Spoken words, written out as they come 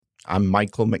I'm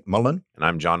Michael McMullen. And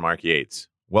I'm John Mark Yates.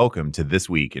 Welcome to This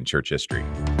Week in Church History.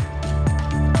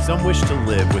 Some wish to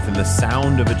live within the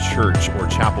sound of a church or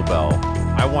chapel bell.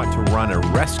 I want to run a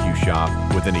rescue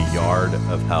shop within a yard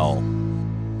of hell.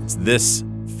 It's this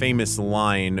famous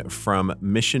line from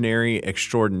missionary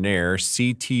extraordinaire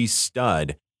C.T.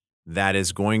 Studd that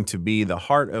is going to be the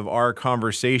heart of our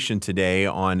conversation today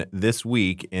on This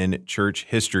Week in Church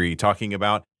History, talking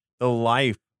about the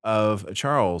life of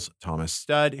Charles Thomas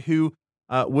Studd, who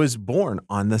was born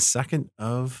on the 2nd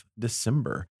of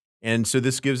December. And so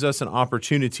this gives us an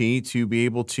opportunity to be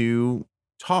able to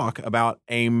talk about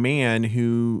a man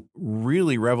who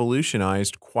really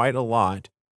revolutionized quite a lot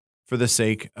for the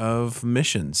sake of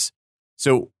missions.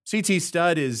 So C.T.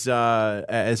 Studd is,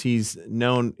 as he's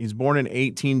known, he's born in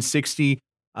 1860,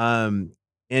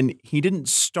 and he didn't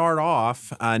start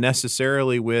off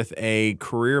necessarily with a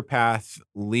career path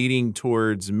leading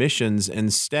towards missions.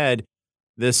 Instead,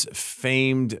 this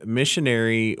famed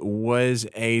missionary was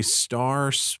a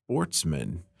star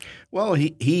sportsman. Well,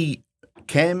 he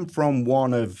came from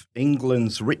one of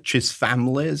England's richest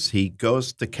families. He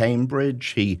goes to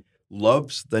Cambridge. He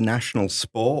loves the national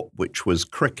sport, which was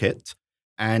cricket.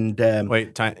 And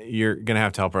you're going to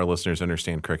have to help our listeners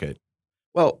understand cricket.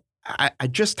 Well, I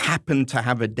just happen to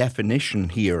have a definition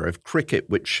here of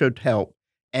cricket, which should help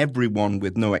everyone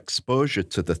with no exposure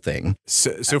to the thing.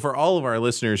 So for all of our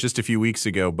listeners, just a few weeks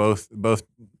ago, both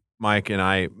Mike and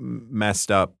I messed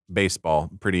up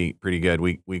baseball pretty good.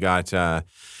 We got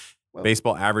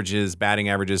baseball averages, batting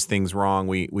averages, things wrong.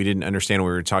 We didn't understand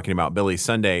we were talking about Billy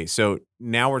Sunday. So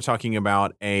now we're talking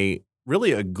about a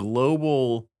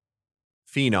global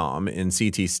phenom in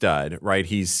C.T. Studd, right?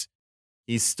 He's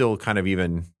still kind of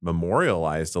even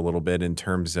memorialized a little bit in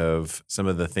terms of some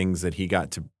of the things that he got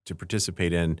to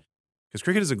participate in, because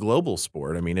cricket is a global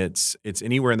sport. I mean, it's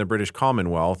anywhere in the British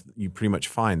Commonwealth, you pretty much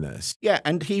find this. Yeah,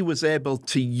 and he was able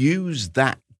to use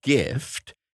that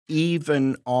gift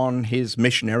even on his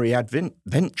missionary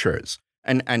adventures.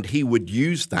 And he would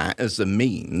use that as a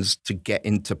means to get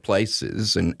into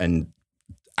places and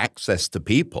access to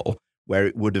people where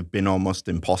it would have been almost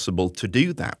impossible to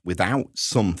do that without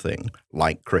something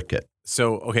like cricket.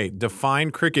 So, okay,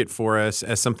 define cricket for us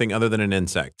as something other than an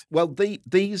insect. Well,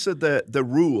 these are the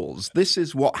rules. This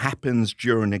is what happens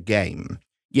during a game.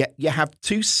 You have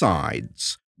two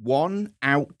sides, one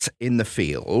out in the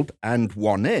field and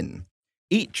one in.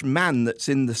 Each man that's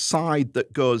in the side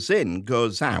that goes in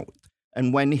goes out.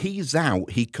 And when he's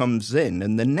out, he comes in,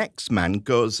 and the next man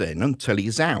goes in until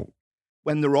he's out.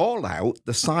 When they're all out,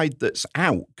 the side that's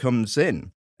out comes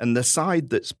in, and the side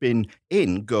that's been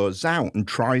in goes out and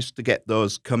tries to get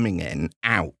those coming in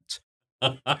out.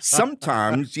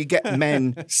 Sometimes you get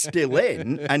men still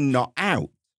in and not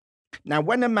out. Now,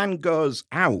 when a man goes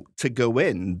out to go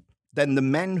in, then the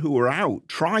men who are out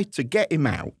try to get him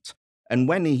out. And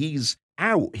when he's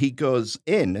out, he goes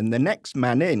in, and the next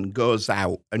man in goes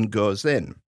out and goes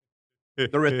in.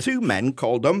 There are two men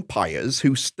called umpires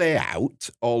who stay out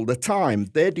all the time.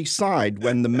 They decide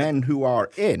when the men who are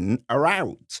in are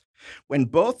out. When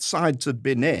both sides have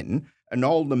been in and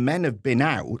all the men have been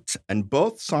out, and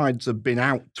both sides have been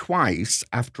out twice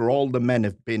after all the men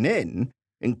have been in,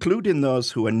 including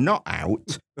those who are not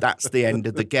out, that's the end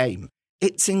of the game.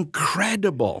 It's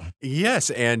incredible. Yes,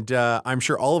 and I'm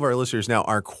sure all of our listeners now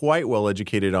are quite well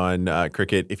educated on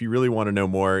cricket. If you really want to know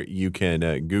more, you can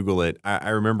Google it. I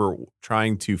remember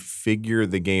trying to figure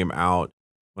the game out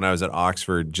when I was at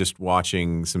Oxford, just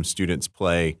watching some students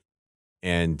play,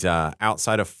 and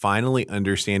outside of finally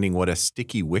understanding what a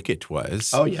sticky wicket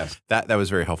was. Oh, yes. That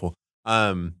was very helpful.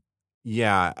 The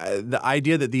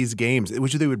idea that these games,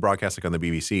 which they would broadcast like on the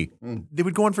BBC, they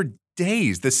would go on for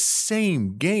days, the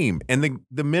same game. And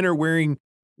the men are wearing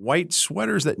white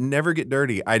sweaters that never get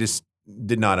dirty. I just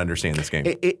did not understand this game.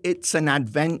 It's an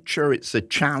adventure. It's a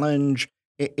challenge.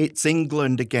 It's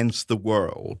England against the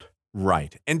world.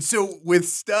 Right. And so with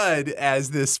Studd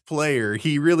as this player,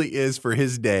 he really is, for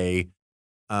his day,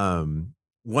 one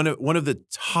of the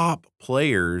top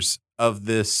players of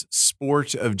this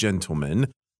sport of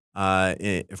gentlemen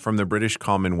from the British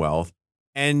Commonwealth.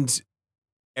 And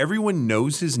everyone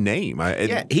knows his name.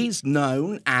 He's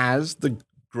known as the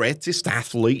greatest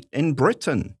athlete in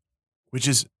Britain. Which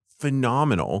is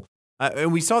phenomenal.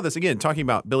 And we saw this, again, talking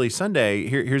about Billy Sunday.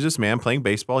 Here's this man playing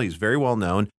baseball. He's very well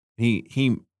known.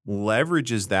 He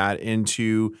leverages that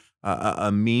into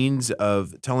a means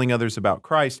of telling others about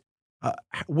Christ.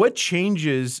 What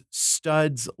changes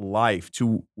Studd's life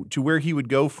to where he would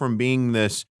go from being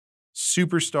this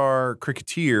superstar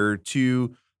cricketer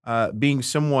to being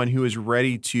someone who is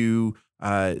ready to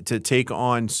take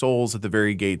on souls at the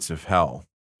very gates of hell?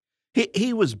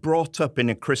 He was brought up in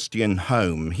a Christian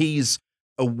home. He's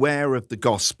aware of the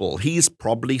gospel. He's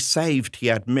probably saved, he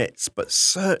admits, but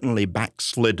certainly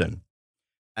backslidden.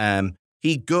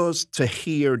 He goes to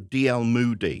hear D.L.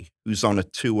 Moody, who's on a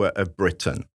tour of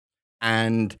Britain,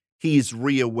 and he's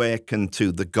reawakened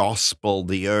to the gospel,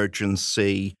 the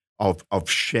urgency of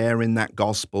sharing that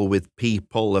gospel with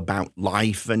people about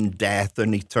life and death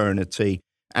and eternity,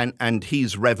 and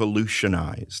he's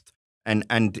revolutionized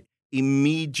and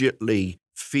immediately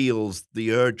feels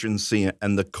the urgency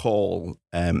and the call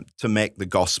to make the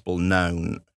gospel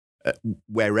known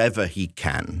wherever he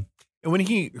can. And when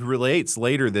he relates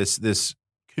later this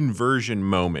conversion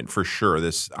moment, for sure,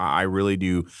 this I really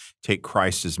do take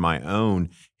Christ as my own.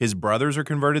 His brothers are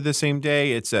converted the same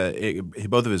day.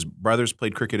 Both of his brothers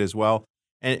played cricket as well,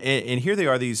 and here they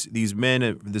are, these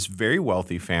men, this very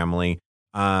wealthy family,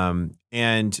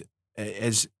 and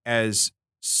as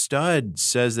Studd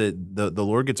says that the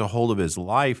Lord gets a hold of his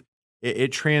life,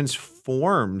 it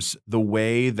transforms the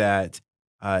way that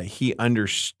he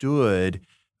understood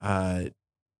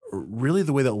really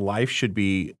the way that life should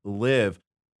be lived.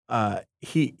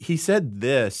 He said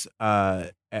this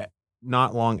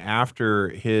not long after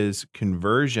his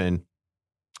conversion.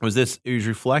 He was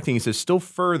reflecting. He says, "Still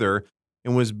further,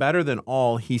 and was better than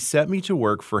all, he set me to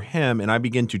work for him, and I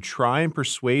began to try and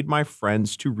persuade my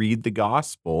friends to read the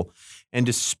gospel and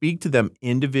to speak to them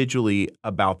individually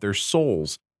about their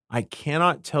souls. I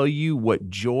cannot tell you what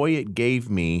joy it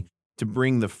gave me to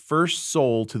bring the first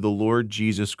soul to the Lord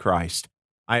Jesus Christ.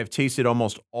 I have tasted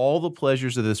almost all the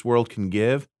pleasures that this world can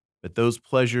give, but those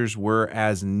pleasures were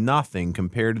as nothing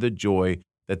compared to the joy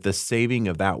that the saving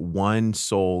of that one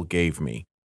soul gave me."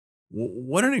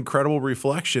 What an incredible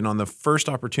reflection on the first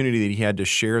opportunity that he had to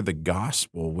share the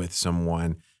gospel with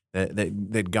someone,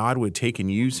 that God would take and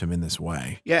use him in this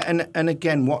way. Yeah, and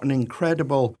again, what an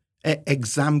incredible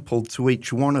example to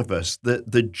each one of us,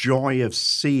 the joy of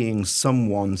seeing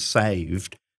someone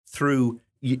saved through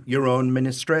your own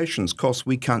ministrations. Of course,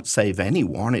 we can't save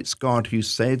anyone. It's God who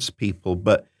saves people,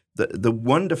 but the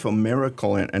wonderful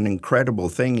miracle and incredible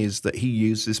thing is that he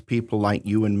uses people like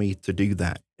you and me to do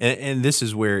that. And this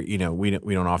is where, we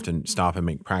don't often stop and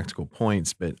make practical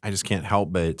points, but I just can't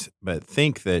help but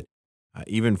think that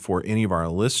even for any of our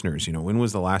listeners, when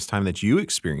was the last time that you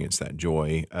experienced that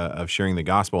joy of sharing the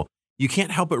gospel? You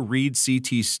can't help but read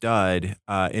C.T. Studd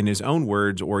in his own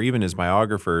words or even his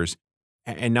biographers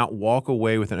and not walk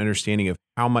away with an understanding of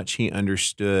how much he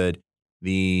understood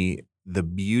the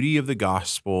beauty of the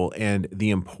gospel and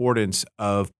the importance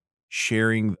of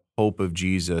sharing the hope of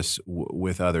Jesus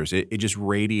with others. It just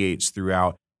radiates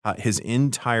throughout his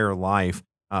entire life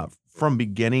from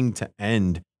beginning to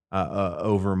end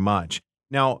over much.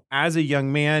 Now, as a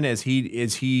young man, as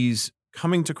he's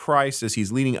coming to Christ, as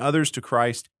he's leading others to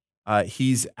Christ,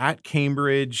 he's at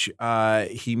Cambridge.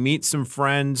 He meets some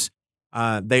friends.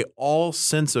 They all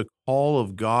sense a call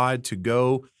of God to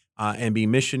go and be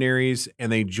missionaries,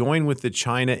 and they join with the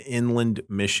China Inland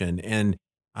Mission, and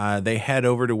they head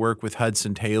over to work with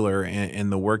Hudson Taylor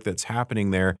and the work that's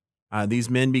happening there. These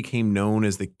men became known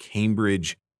as the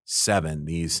Cambridge Seven,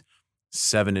 these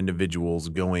 7 individuals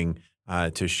going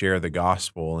to share the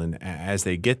gospel. And as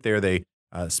they get there, they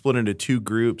split into 2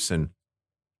 groups, and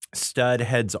Studd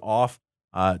heads off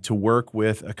to work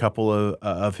with a couple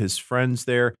of his friends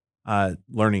there,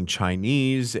 learning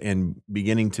Chinese and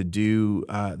beginning to do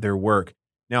their work.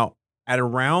 Now, at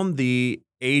around the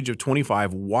age of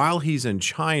 25, while he's in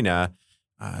China,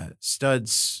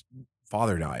 Studd's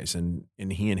father dies, and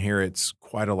he inherits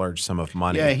quite a large sum of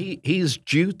money. Yeah, he's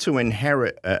due to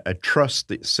inherit a trust,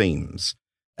 it seems.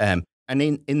 And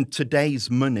in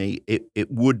today's money, it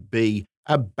would be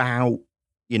about,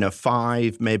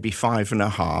 $5, maybe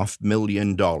 $5.5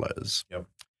 million. Yep.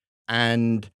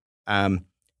 And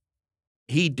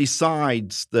he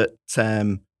decides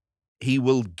that he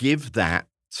will give that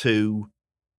to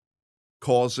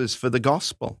causes for the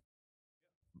gospel.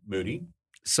 Moody.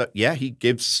 So, yeah,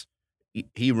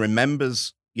 he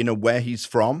remembers, where he's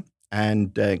from,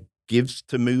 and gives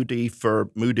to Moody for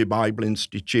Moody Bible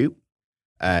Institute.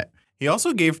 He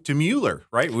also gave to Mueller,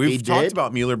 right? We've talked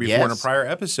about Mueller before in a prior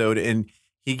episode, and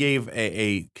he gave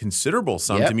a considerable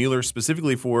sum to Mueller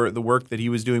specifically for the work that he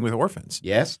was doing with orphans.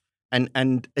 Yes.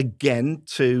 And again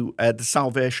to the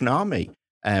Salvation Army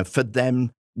for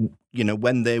them,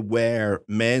 when they were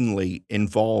mainly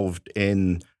involved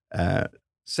in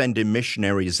sending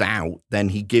missionaries out, then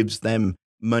he gives them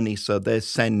money, so they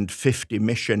send 50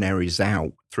 missionaries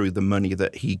out through the money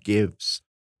that he gives.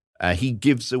 He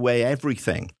gives away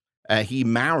everything. He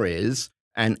marries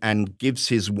and gives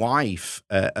his wife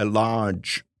a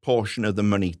large portion of the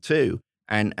money too,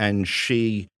 and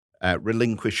she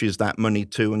relinquishes that money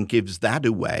to and gives that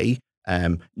away,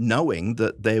 knowing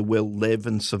that they will live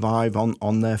and survive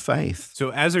on their faith.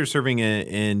 So as they're serving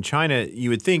in China, you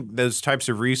would think those types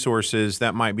of resources,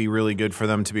 that might be really good for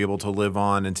them to be able to live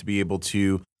on and to be able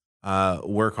to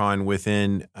work on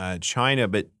within China.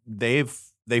 But they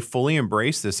fully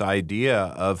embrace this idea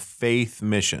of faith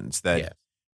missions, that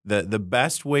Yes. the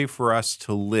best way for us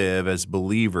to live as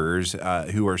believers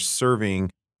who are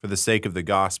serving for the sake of the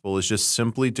gospel is just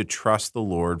simply to trust the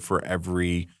Lord for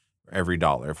every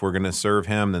dollar. If we're going to serve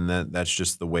Him, then that's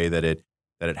just the way that it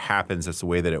happens. That's the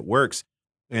way that it works.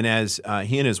 And as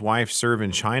he and his wife serve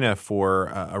in China for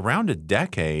around a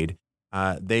decade,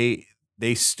 they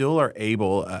still are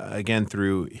able, again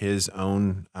through his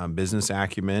own business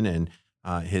acumen and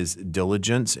his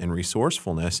diligence and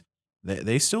resourcefulness,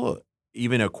 they still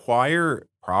even acquire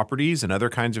properties and other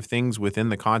kinds of things within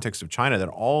the context of China that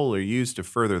all are used to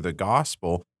further the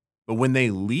gospel. But when they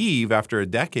leave after a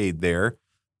decade there,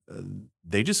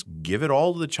 they just give it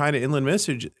all to the China Inland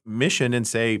Mission and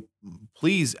say,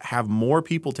 please have more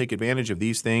people take advantage of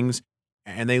these things.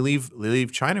 And they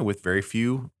leave China with very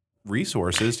few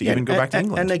resources to even go back to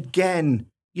England. And again,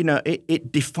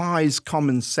 it defies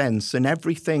common sense and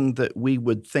everything that we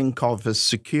would think of as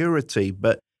security,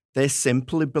 but they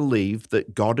simply believed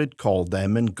that God had called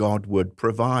them and God would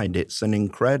provide. It's an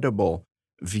incredible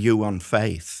view on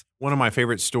faith. One of my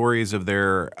favorite stories of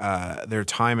their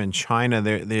time in China,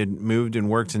 they had moved and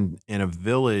worked in a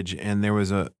village, and there was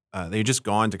they had just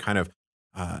gone to kind of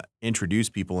introduce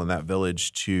people in that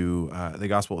village to the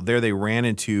gospel. There they ran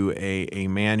into a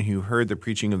man who heard the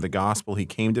preaching of the gospel. He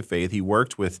came to faith. He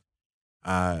worked with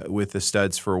the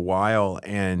Studs for a while,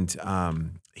 and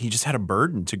he just had a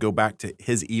burden to go back to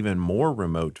his even more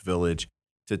remote village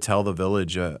to tell the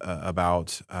village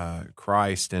about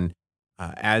Christ. And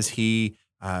as he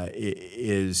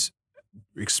is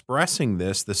expressing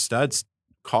this, the Studs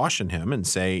caution him and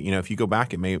say, if you go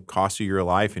back, it may cost you your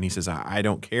life. And he says, I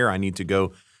don't care. I need to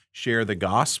go share the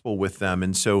gospel with them.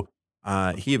 And so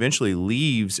he eventually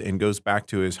leaves and goes back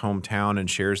to his hometown and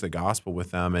shares the gospel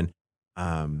with them.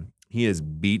 And he is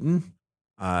beaten.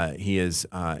 He is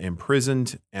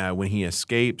imprisoned. When he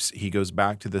escapes, he goes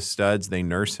back to the Studs. They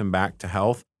nurse him back to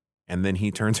health. And then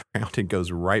he turns around and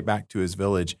goes right back to his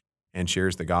village and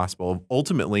shares the gospel,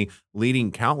 ultimately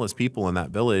leading countless people in that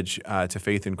village to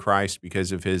faith in Christ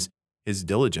because of his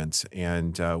diligence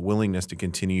and willingness to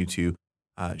continue to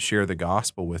share the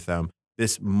gospel with them.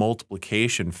 This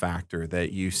multiplication factor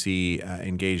that you see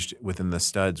engaged within the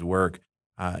Studs' work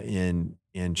in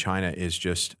China is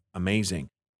just amazing.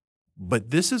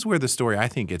 But this is where the story, I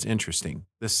think, gets interesting.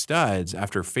 The Studs,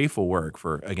 after faithful work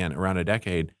for, again, around a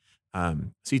decade,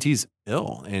 CT's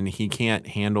ill and he can't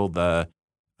handle the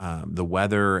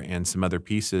weather and some other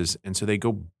pieces. And so they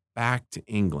go back to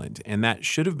England. And that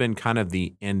should have been kind of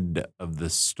the end of the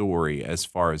story as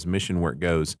far as mission work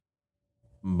goes,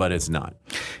 but it's not.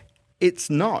 It's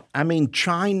not. I mean,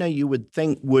 China, you would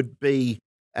think, would be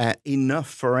enough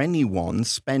for anyone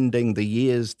spending the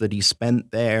years that he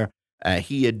spent there.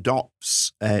 He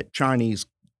adopts Chinese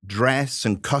dress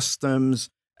and customs.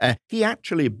 He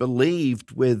actually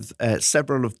believed with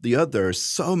several of the others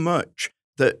so much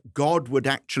that God would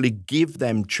actually give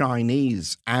them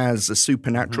Chinese as a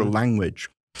supernatural language.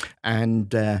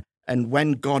 And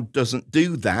when God doesn't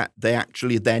do that, they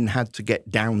actually then had to get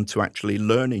down to actually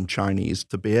learning Chinese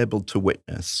to be able to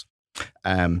witness.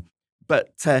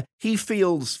 But he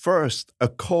feels first a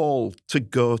call to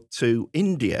go to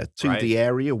India, to the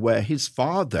area where his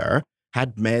father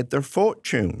had made their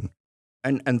fortune.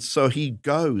 And so he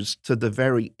goes to the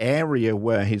very area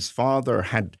where his father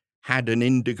had an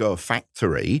indigo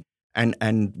factory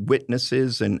and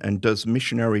witnesses and does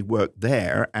missionary work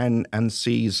there and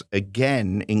sees,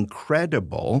 again,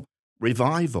 incredible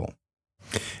revival.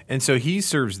 And so he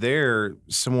serves there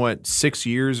somewhat 6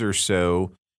 years or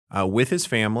so with his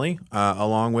family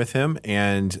along with him,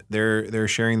 and they're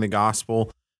sharing the gospel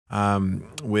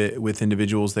with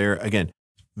individuals there. Again,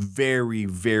 very,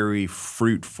 very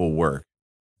fruitful work.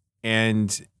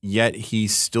 And yet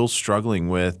he's still struggling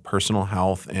with personal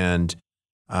health, and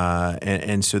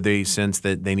so they sense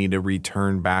that they need to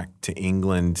return back to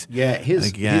England. Yeah,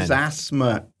 his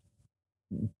asthma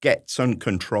gets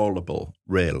uncontrollable,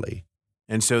 really.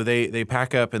 And so they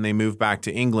pack up and they move back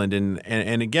to England.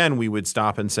 And again, we would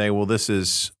stop and say, well, this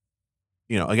is,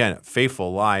 again,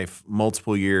 faithful life,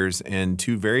 multiple years, and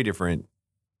two very different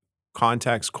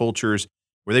contexts, cultures,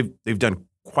 where they've done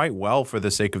quite well for the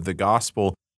sake of the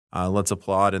gospel. Let's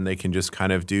applaud, and they can just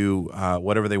kind of do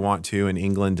whatever they want to in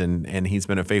England, and he's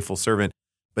been a faithful servant.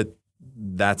 But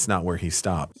that's not where he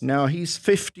stops. No, he's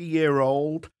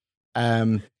 50-year-old,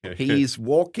 He's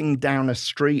walking down a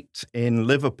street in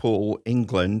Liverpool,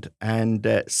 England,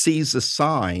 and sees a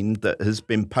sign that has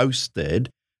been posted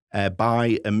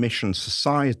by a mission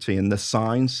society. And the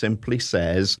sign simply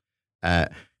says,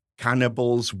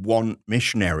 cannibals want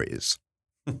missionaries.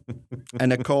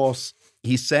 And of course,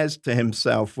 he says to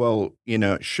himself, well,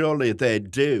 surely they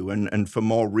do, and for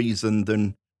more reason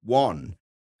than one.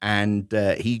 And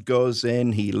he goes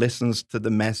in, he listens to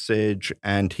the message,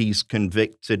 and he's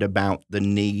convicted about the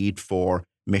need for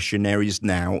missionaries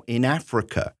now in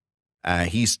Africa.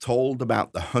 He's told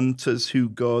about the hunters who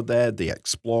go there, the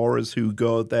explorers who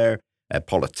go there,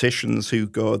 politicians who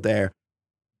go there,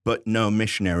 but no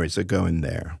missionaries are going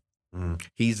there.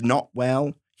 He's not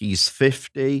well. He's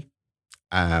 50.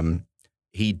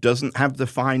 He doesn't have the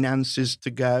finances to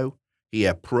go. He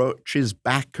approaches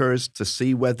backers to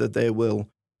see whether they will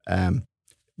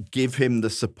give him the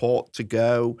support to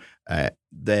go.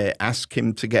 They ask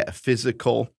him to get a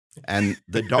physical, and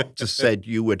the doctor said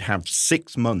you would have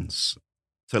 6 months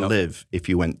to live if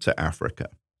you went to Africa.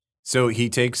 So he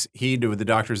takes heed of the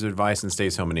doctor's advice and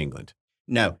stays home in England.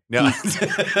 No.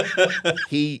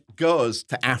 He goes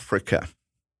to Africa.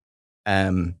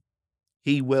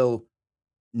 He will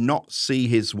not see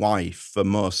his wife for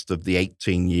most of the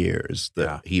 18 years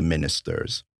that he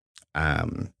ministers.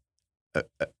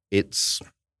 It's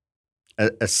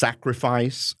a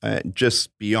sacrifice just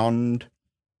beyond,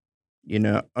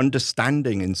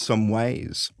 understanding in some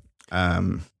ways.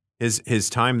 His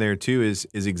time there too is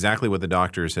exactly what the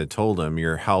doctors had told him.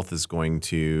 Your health is going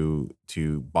to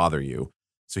bother you.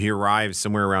 So he arrives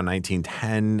somewhere around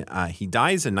 1910. He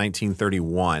dies in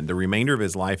 1931. The remainder of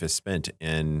his life is spent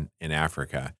in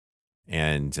Africa.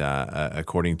 And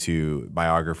according to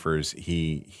biographers,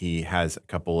 he has a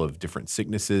couple of different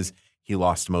sicknesses. He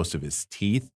lost most of his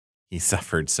teeth. He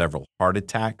suffered several heart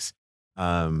attacks,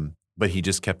 but he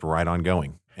just kept right on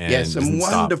going. And some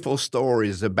wonderful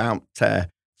stories about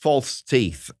false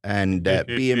teeth and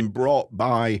being brought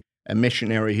by a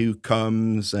missionary who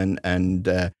comes and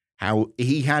how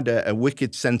he had a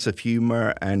wicked sense of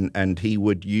humor and he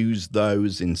would use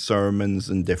those in sermons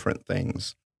and different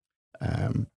things.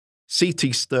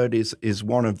 C.T. Studd is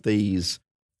one of these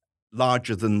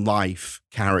larger-than-life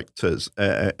characters,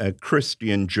 a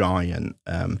Christian giant,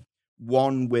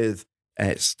 one with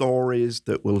stories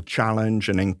that will challenge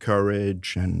and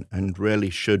encourage and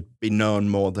really should be known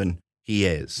more than he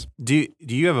is. Do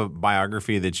you have a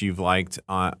biography that you've liked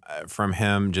from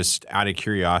him, just out of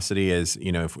curiosity, as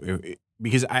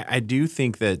because I do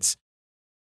think that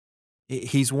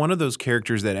he's one of those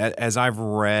characters that, as I've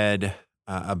read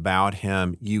about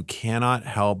him, you cannot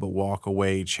help but walk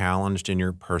away challenged in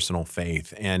your personal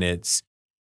faith, and it's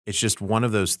just one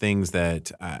of those things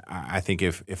that I think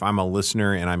if I'm a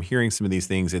listener and I'm hearing some of these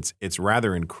things, it's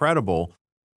rather incredible.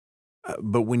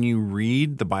 But when you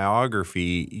read the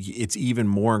biography, it's even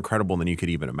more incredible than you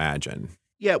could even imagine.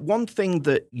 Yeah, one thing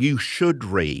that you should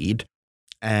read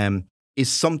is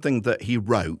something that he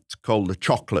wrote called The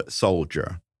Chocolate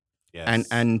Soldier. Yes.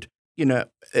 And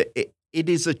it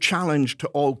is a challenge to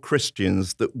all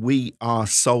Christians that we are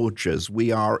soldiers.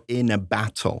 We are in a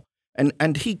battle.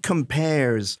 And he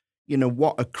compares,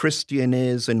 what a Christian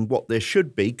is and what they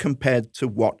should be compared to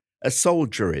what a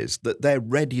soldier is, that they're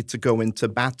ready to go into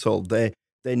battle. They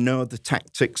know the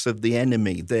tactics of the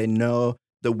enemy. They know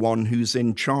the one who's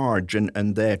in charge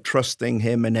and they're trusting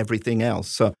him and everything else.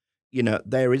 So,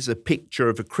 there is a picture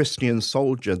of a Christian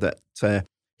soldier that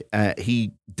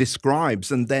he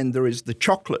describes. And then there is the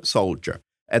chocolate soldier,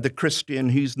 the Christian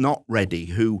who's not ready,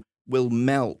 who will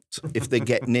melt if they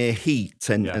get near heat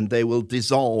and they will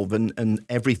dissolve and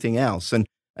everything else.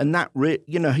 And that,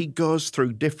 he goes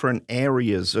through different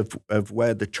areas of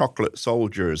where the chocolate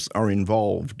soldiers are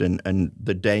involved and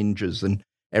the dangers and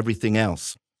everything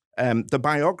else. The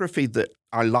biography that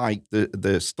I like,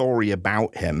 the story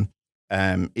about him,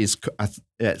 is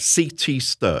C.T.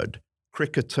 Studd,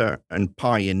 cricketer and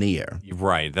pioneer.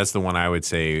 Right. That's the one I would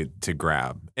say to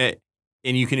grab. And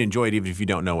you can enjoy it even if you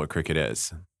don't know what cricket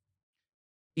is.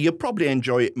 You'll probably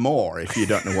enjoy it more if you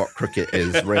don't know what cricket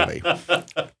is, really.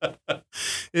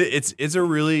 It's a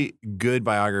really good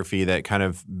biography that kind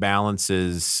of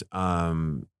balances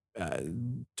talking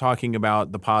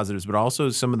about the positives, but also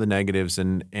some of the negatives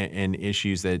and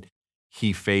issues that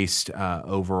he faced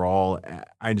overall.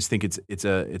 I just think it's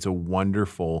a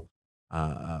wonderful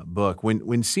book.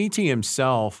 When C.T.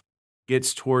 himself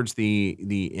gets towards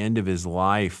the end of his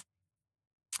life,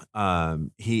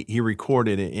 he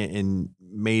recorded and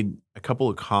made a couple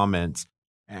of comments.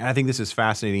 And I think this is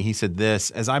fascinating. He said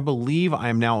this: "As I believe I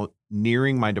am now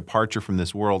nearing my departure from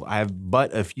this world, I have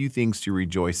but a few things to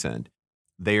rejoice in.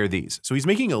 they are these. So he's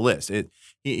making a list.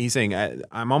 He's saying,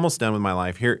 I'm almost done with my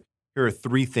life. Here are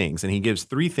 3 things. And he gives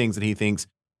 3 things that he thinks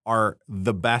are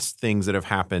the best things that have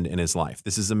happened in his life.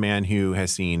 This is a man who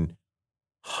has seen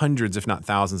hundreds, if not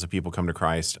thousands, of people come to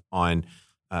Christ on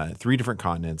 3 different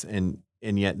continents. And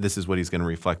yet this is what he's going to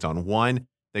reflect on. 1,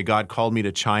 that God called me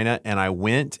to China, and I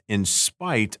went in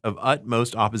spite of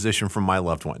utmost opposition from my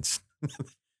loved ones.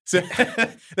 So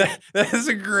that is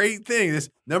a great thing. This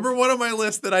number 1 on my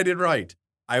list that I did right.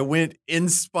 I went in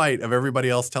spite of everybody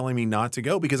else telling me not to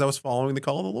go because I was following the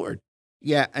call of the Lord.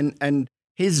 Yeah, and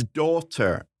his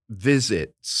daughter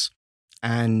visits,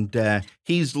 and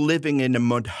he's living in a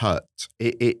mud hut.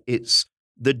 It's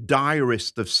the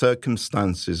direst of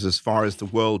circumstances as far as the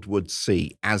world would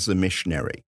see as a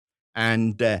missionary.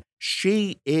 And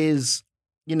she is,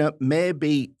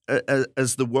 maybe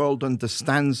as the world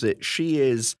understands it, she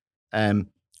is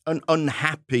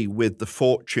unhappy with the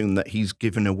fortune that he's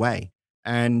given away.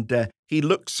 And he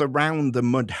looks around the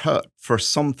mud hut for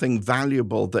something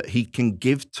valuable that he can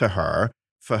give to her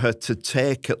for her to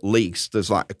take at least as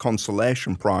like a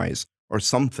consolation prize or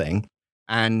something.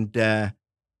 And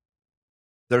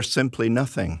there's simply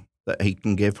nothing that he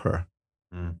can give her.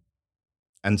 Mm.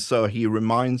 And so he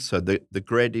reminds her that the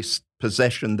greatest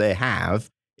possession they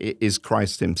have is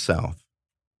Christ himself.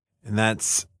 And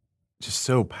that's just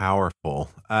so powerful.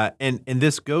 And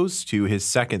this goes to his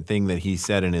second thing that he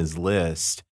said in his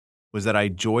list, was that I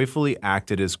joyfully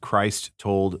acted as Christ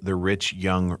told the rich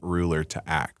young ruler to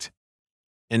act.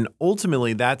 And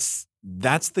ultimately, that's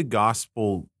the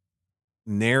gospel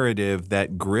narrative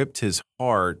that gripped his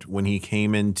heart when he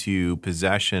came into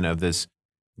possession of this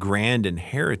grand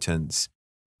inheritance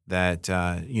that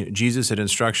Jesus had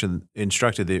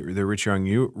instructed the rich young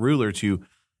ruler to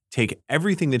take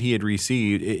everything that he had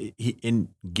received and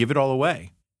give it all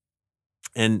away.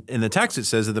 And in the text, it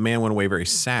says that the man went away very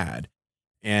sad.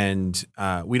 And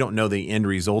we don't know the end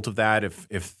result of that,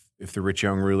 if the rich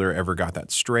young ruler ever got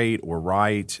that straight or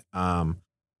right.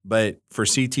 But for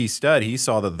C.T. Studd, he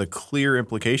saw that the clear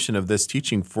implication of this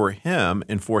teaching for him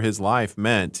and for his life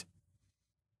meant,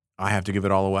 I have to give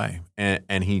it all away.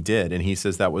 And he did. And he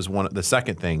says that was the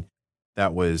second thing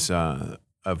that was of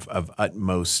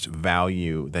utmost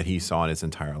value that he saw in his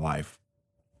entire life.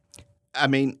 I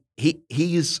mean,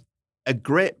 he's a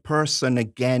great person,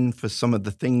 again, for some of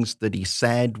the things that he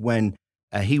said when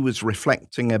he was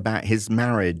reflecting about his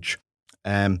marriage.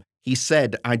 He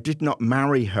said, I did not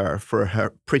marry her for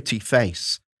her pretty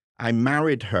face. I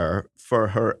married her for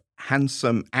her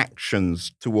handsome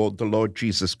actions toward the Lord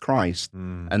Jesus Christ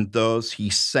and those he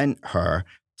sent her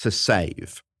to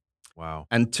save. Wow.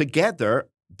 And together,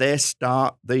 they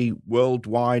start the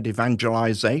worldwide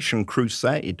evangelization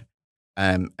crusade.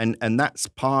 And that's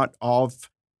part of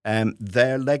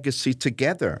their legacy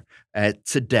together.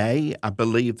 Today, I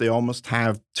believe they almost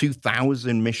have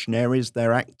 2,000 missionaries.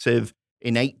 They're active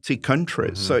in 80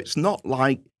 countries. Mm-hmm. So it's not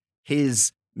like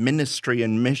his ministry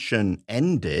and mission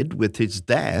ended with his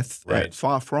death. Right.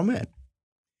 Far from it.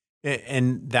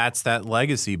 And that's that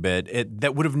legacy bit.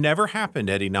 That would have never happened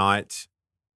had he not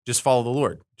just followed the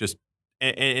Lord.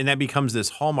 And that becomes this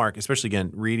hallmark, especially,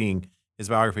 again, reading his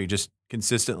biography, just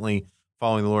consistently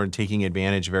following the Lord and taking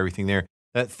advantage of everything there.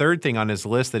 That third thing on his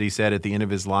list that he said at the end of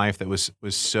his life that was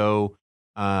so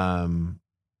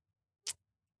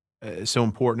so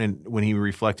important, and when he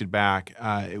reflected back,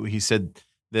 he said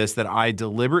this, that I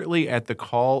deliberately, at the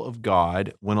call of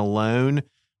God, went alone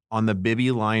on the Bibi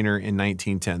liner in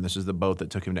 1910. This was the boat that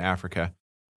took him to Africa.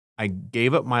 I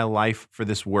gave up my life for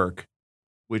this work,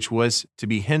 which was to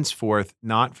be henceforth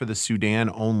not for the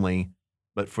Sudan only,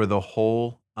 but for the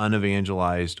whole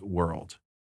unevangelized world.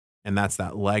 And that's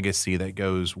that legacy that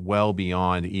goes well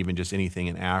beyond even just anything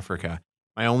in Africa.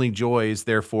 My only joys,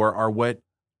 therefore, are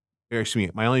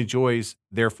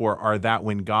that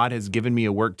when God has given me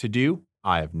a work to do,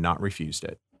 I have not refused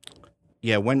it.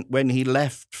 Yeah, when he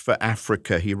left for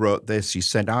Africa, he wrote this. He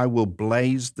said, I will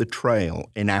blaze the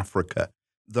trail in Africa,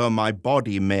 though my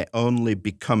body may only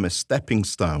become a stepping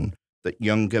stone that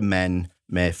younger men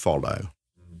may follow.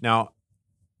 Now,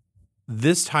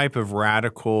 this type of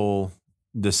radical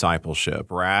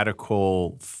discipleship,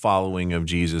 radical following of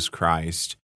Jesus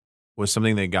Christ was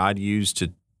something that God used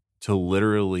to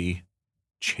literally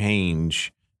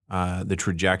change the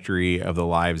trajectory of the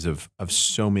lives of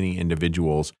so many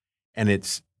individuals. And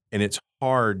it's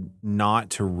hard not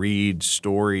to read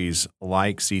stories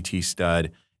like C.T.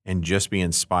 Studd and just be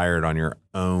inspired on your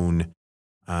own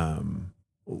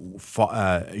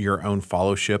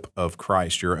fellowship of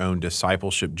Christ, your own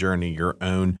discipleship journey, your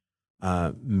own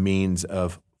means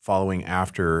of following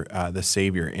after the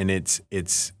Savior. And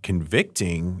it's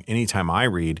convicting anytime I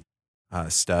read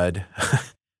Studd,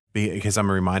 because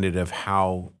I'm reminded of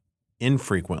how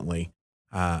infrequently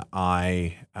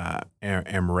I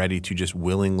am ready to just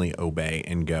willingly obey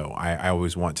and go. I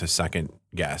always want to second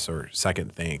guess or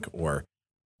second think or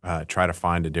try to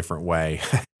find a different way.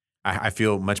 I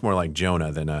feel much more like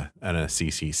Jonah than a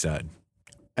C.C. Studd.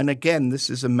 And again, this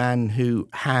is a man who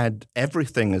had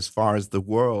everything as far as the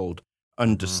world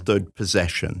understood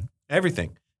possession.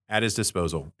 Everything at his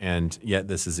disposal. And yet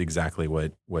this is exactly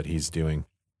what he's doing.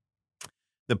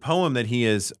 The poem that he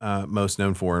is most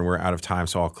known for, and we're out of time,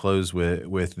 so I'll close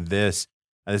with this.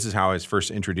 This is how I was first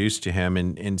introduced to him,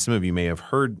 and some of you may have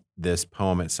heard this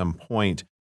poem at some point.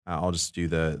 I'll just do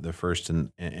the first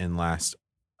and last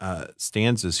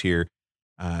stanzas here.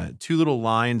 Two little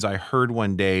lines I heard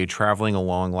one day, traveling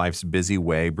along life's busy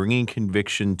way, bringing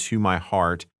conviction to my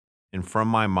heart, and from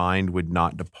my mind would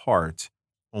not depart.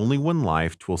 Only one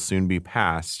life, 'twill soon be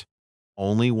past.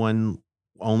 Only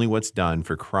what's done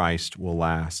for Christ will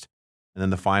last. And then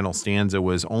the final stanza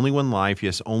was, only one life,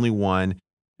 yes, only one.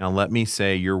 Now let me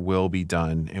say, your will be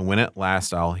done. And when at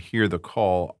last I'll hear the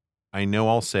call, I know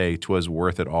I'll say 'twas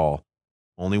worth it all.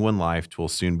 Only one life, 'twill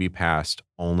soon be past.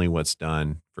 Only what's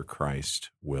done for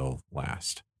Christ will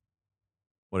last.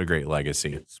 What a great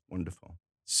legacy. It's wonderful.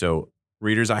 So,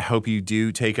 readers, I hope you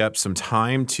do take up some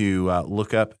time to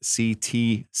look up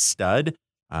C.T. Studd.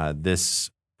 This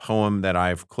poem that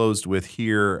I've closed with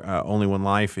here, Only One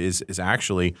Life, is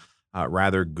actually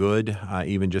rather good,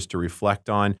 even just to reflect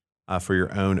on for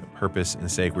your own purpose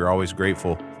and sake. We're always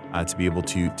grateful to be able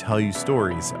to tell you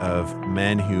stories of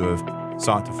men who have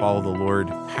sought to follow the Lord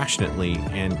passionately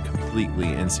and completely,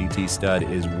 and C.T. Studd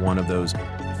is one of those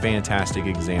fantastic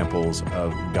examples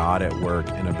of God at work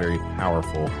in a very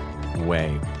powerful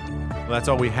way. Well, that's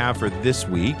all we have for this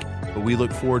week, but we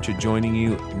look forward to joining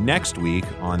you next week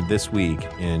on This Week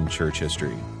in Church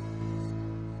History.